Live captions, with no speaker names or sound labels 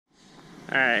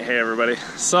Alright, hey everybody.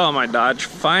 So my Dodge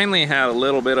finally had a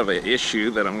little bit of an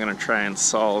issue that I'm going to try and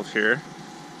solve here.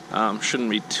 Shouldn't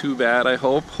be too bad, I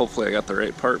hope. Hopefully I got the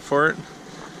right part for it.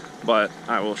 But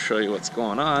I will show you what's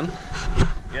going on.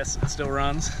 Yes, it still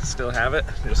runs, still have it.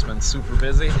 Just been super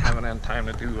busy, haven't had time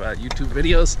to do YouTube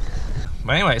videos.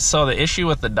 But anyway, so the issue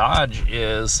with the Dodge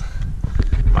is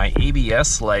my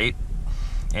ABS light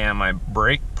and my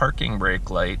parking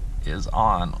brake light is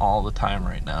on all the time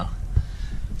right now.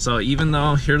 So even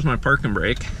though, here's my parking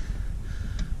brake,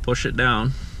 push it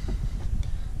down,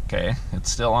 okay, it's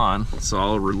still on, so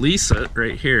I'll release it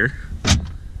right here.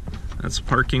 That's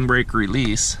parking brake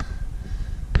release,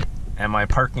 and my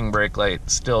parking brake light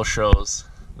still shows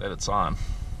that it's on.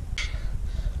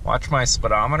 Watch my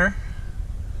speedometer.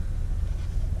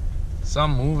 So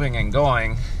I'm moving and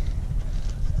going,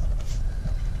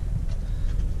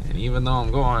 and even though I'm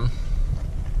going,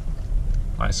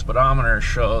 my speedometer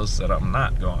shows that I'm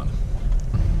not going.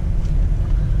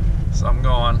 So I'm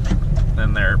going,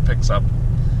 then there it picks up.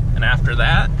 And after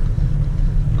that,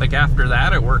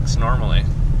 it works normally.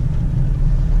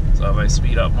 So if I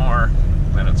speed up more,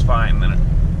 then it's fine, then it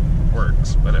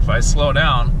works. But if I slow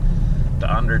down to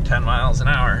under 10 miles an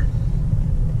hour,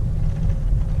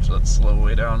 so let's slow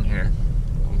way down here.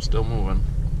 I'm still moving,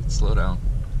 slow down.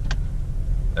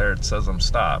 There it says I'm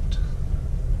stopped.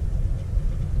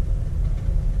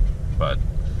 But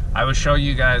I will show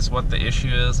you guys what the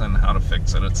issue is and how to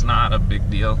fix it. It's not a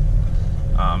big deal.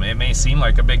 It may seem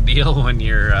like a big deal when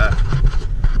you're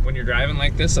driving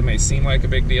like this. It may seem like a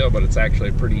big deal, but it's actually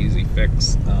a pretty easy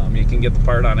fix. You can get the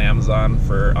part on Amazon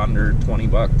for under 20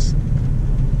 bucks.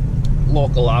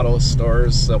 Local auto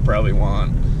stores, they'll probably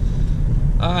want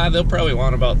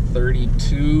about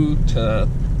 $32 to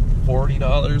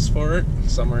 $40 for it,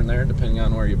 somewhere in there, depending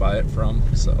on where you buy it from.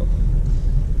 So,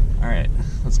 all right.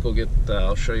 Let's go get,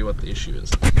 I'll show you what the issue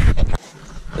is.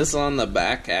 This is on the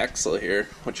back axle here,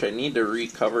 which I need to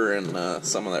recover in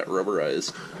some of that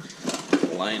rubberized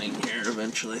lining here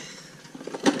eventually.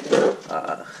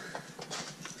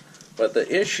 But the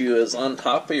issue is on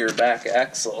top of your back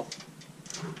axle,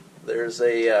 there's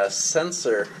a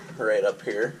sensor right up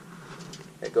here.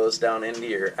 It goes down into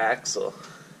your axle.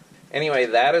 Anyway,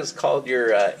 that is called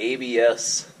your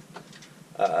ABS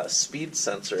speed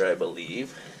sensor, I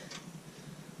believe.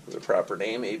 The proper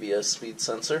name, ABS speed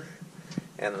sensor,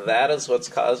 and that is what's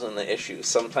causing the issue.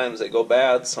 Sometimes they go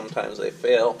bad, sometimes they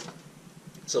fail,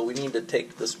 so we need to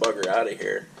take this bugger out of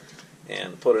here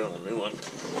and put in a new one.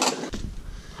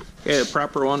 Okay, the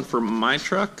proper one for my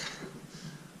truck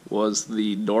was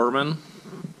the Dorman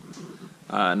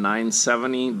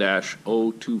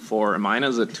 970-024. Mine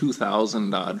is a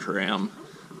 2000 Dodge Ram,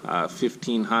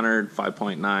 1500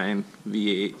 5.9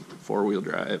 V8 4-wheel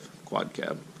drive quad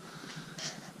cab.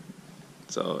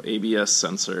 So ABS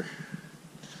sensor,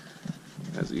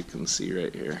 as you can see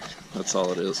right here. That's all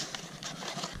it is.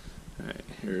 Alright,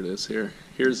 here it is here.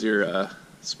 Here's your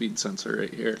speed sensor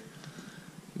right here.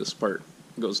 This part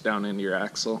goes down into your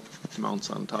axle, mounts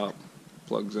on top,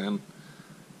 plugs in.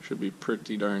 Should be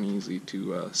pretty darn easy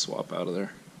to swap out of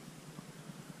there.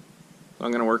 So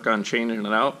I'm going to work on changing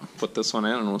it out, put this one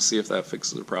in, and we'll see if that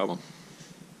fixes the problem.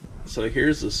 So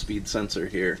here's the speed sensor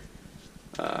here.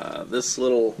 This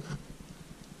little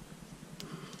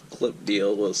clip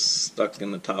deal was stuck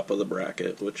in the top of the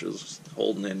bracket, which is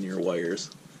holding in your wires.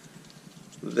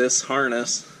 This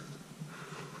harness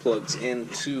plugs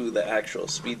into the actual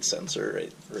speed sensor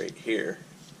right here.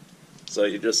 So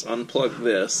you just unplug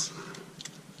this.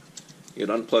 You'd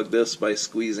unplug this by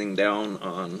squeezing down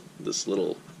on this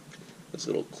little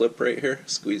clip right here.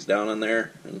 Squeeze down in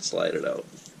there and slide it out.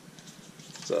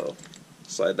 So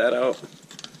slide that out.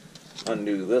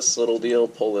 Undo this little deal,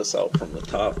 pull this out from the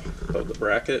top of the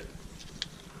bracket,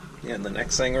 and the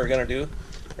next thing we're going to do,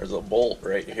 there's a bolt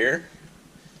right here,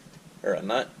 or a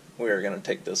nut. We are going to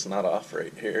take this nut off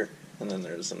right here, and then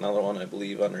there's another one I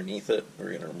believe underneath it. We're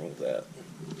going to remove that.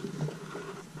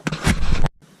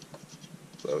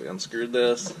 So we unscrewed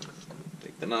this,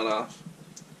 take the nut off,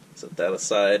 set that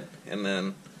aside, and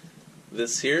then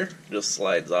this here just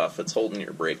slides off. It's holding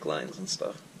your brake lines and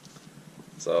stuff.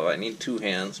 So I need two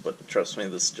hands, but trust me,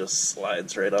 this just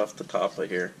slides right off the top of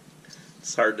here.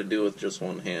 It's hard to do with just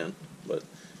one hand, but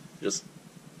just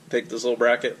take this little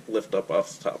bracket, lift up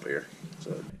off the top of here.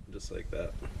 So just like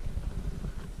that.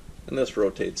 And this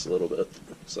rotates a little bit,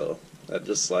 so that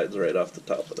just slides right off the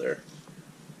top of there.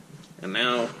 And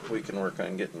now we can work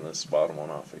on getting this bottom one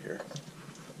off of here.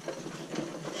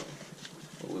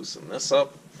 We'll loosen this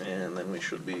up, and then we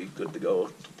should be good to go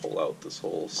to pull out this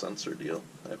whole sensor deal,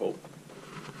 I hope.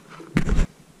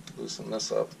 Loosen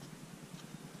this up.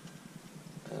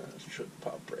 It should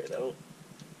pop right out.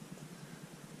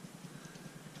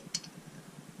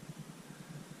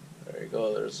 There you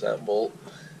go, there's that bolt.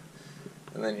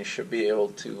 And then you should be able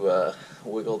to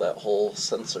wiggle that whole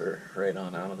sensor right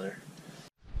on out of there.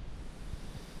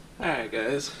 Alright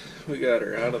guys, we got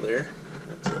her out of there.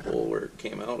 That's the hole where it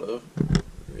came out of.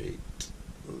 Right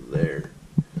there.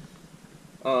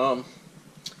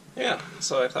 Yeah,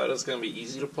 so I thought it was going to be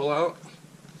easy to pull out.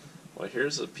 Well,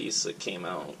 here's a piece that came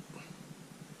out.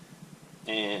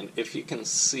 And if you can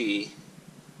see,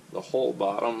 the whole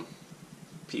bottom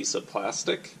piece of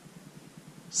plastic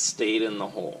stayed in the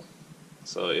hole.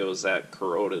 So it was that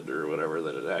corroded or whatever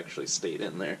that it actually stayed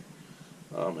in there.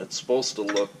 It's supposed to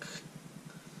look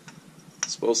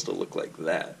like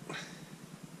that.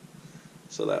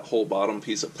 So that whole bottom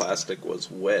piece of plastic was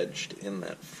wedged in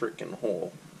that frickin'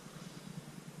 hole.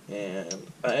 And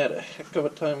I had a heck of a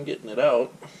time getting it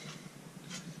out.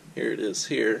 Here it is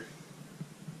here.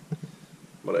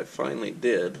 But I finally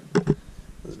did. It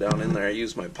was down in there. I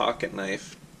used my pocket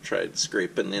knife, tried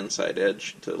scraping the inside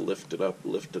edge to lift it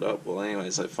up. Well,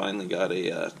 anyways, I finally got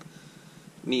a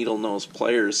needle nose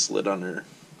pliers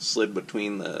slid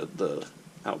between the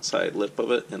outside lip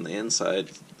of it and the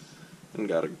inside, and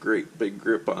got a great big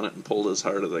grip on it and pulled as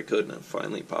hard as I could, and it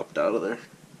finally popped out of there.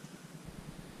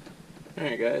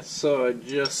 Alright guys, so I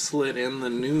just slid in the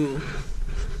new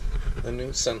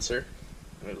sensor.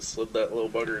 I just slid that little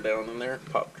bugger down in there,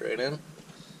 popped right in.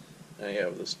 Now you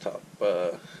have this top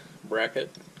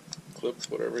bracket, clip,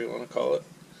 whatever you want to call it.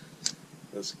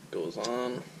 This goes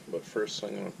on, but first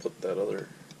I'm going to put that other,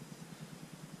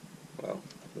 well,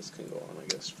 this can go on I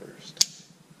guess first.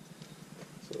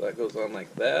 So that goes on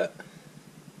like that.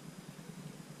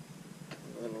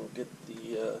 And then we'll get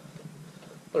the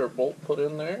other bolt put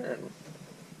in there and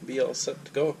be all set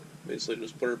to go. Basically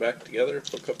just put her back together,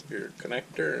 hook up your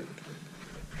connector, and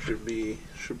should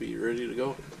be ready to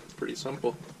go. Pretty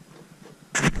simple.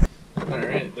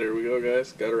 Alright, there we go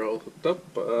guys, got her all hooked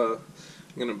up. I'm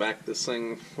gonna back this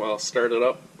thing while start it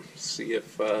up, see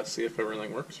if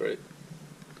everything works right.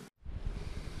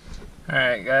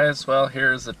 Alright guys, well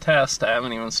here's the test. I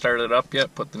haven't even started it up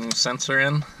yet, put the new sensor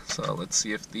in, so let's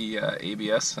see if the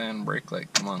ABS and brake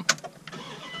light come on.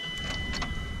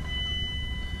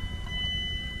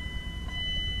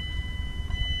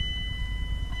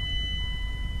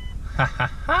 Ha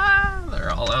ha ha!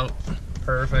 They're all out.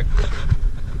 Perfect.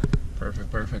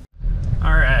 Perfect.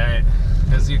 Alright,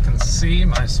 as you can see,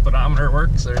 my speedometer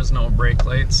works. There's no brake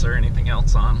lights or anything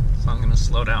else on, so I'm going to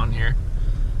slow down here.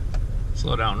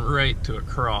 Slow down right to a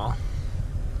crawl.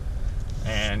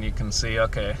 And you can see,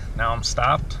 okay, now I'm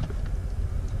stopped.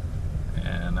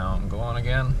 And now I'm going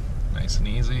again. Nice and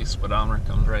easy. Speedometer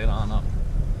comes right on up.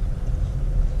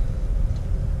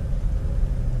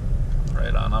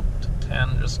 Right on up to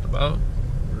 10 just about.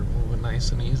 We're moving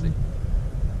nice and easy.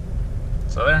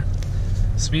 So there.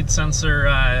 Speed sensor,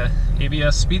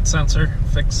 ABS speed sensor,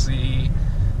 fix the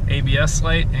ABS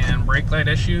light and brake light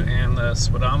issue and the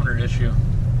speedometer issue.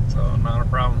 So not a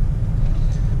problem.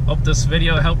 Hope this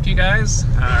video helped you guys.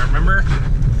 Remember,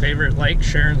 favorite, like,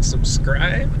 share, and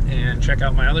subscribe, and check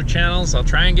out my other channels. I'll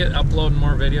try and get uploading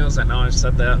more videos. I know I've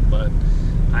said that, but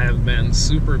I have been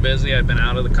super busy. I've been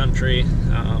out of the country.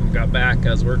 Got back,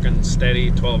 I was working steady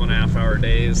 12.5-hour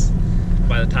days.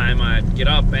 By the time I'd get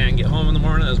up and get home in the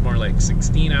morning, it was more like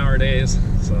 16-hour days.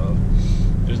 So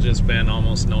there's just been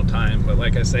almost no time. But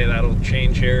like I say, that'll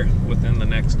change here within the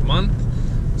next month.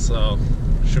 So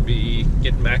should be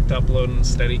getting back to uploading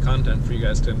steady content for you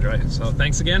guys to enjoy. So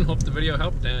thanks again. Hope the video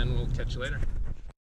helped, and we'll catch you later.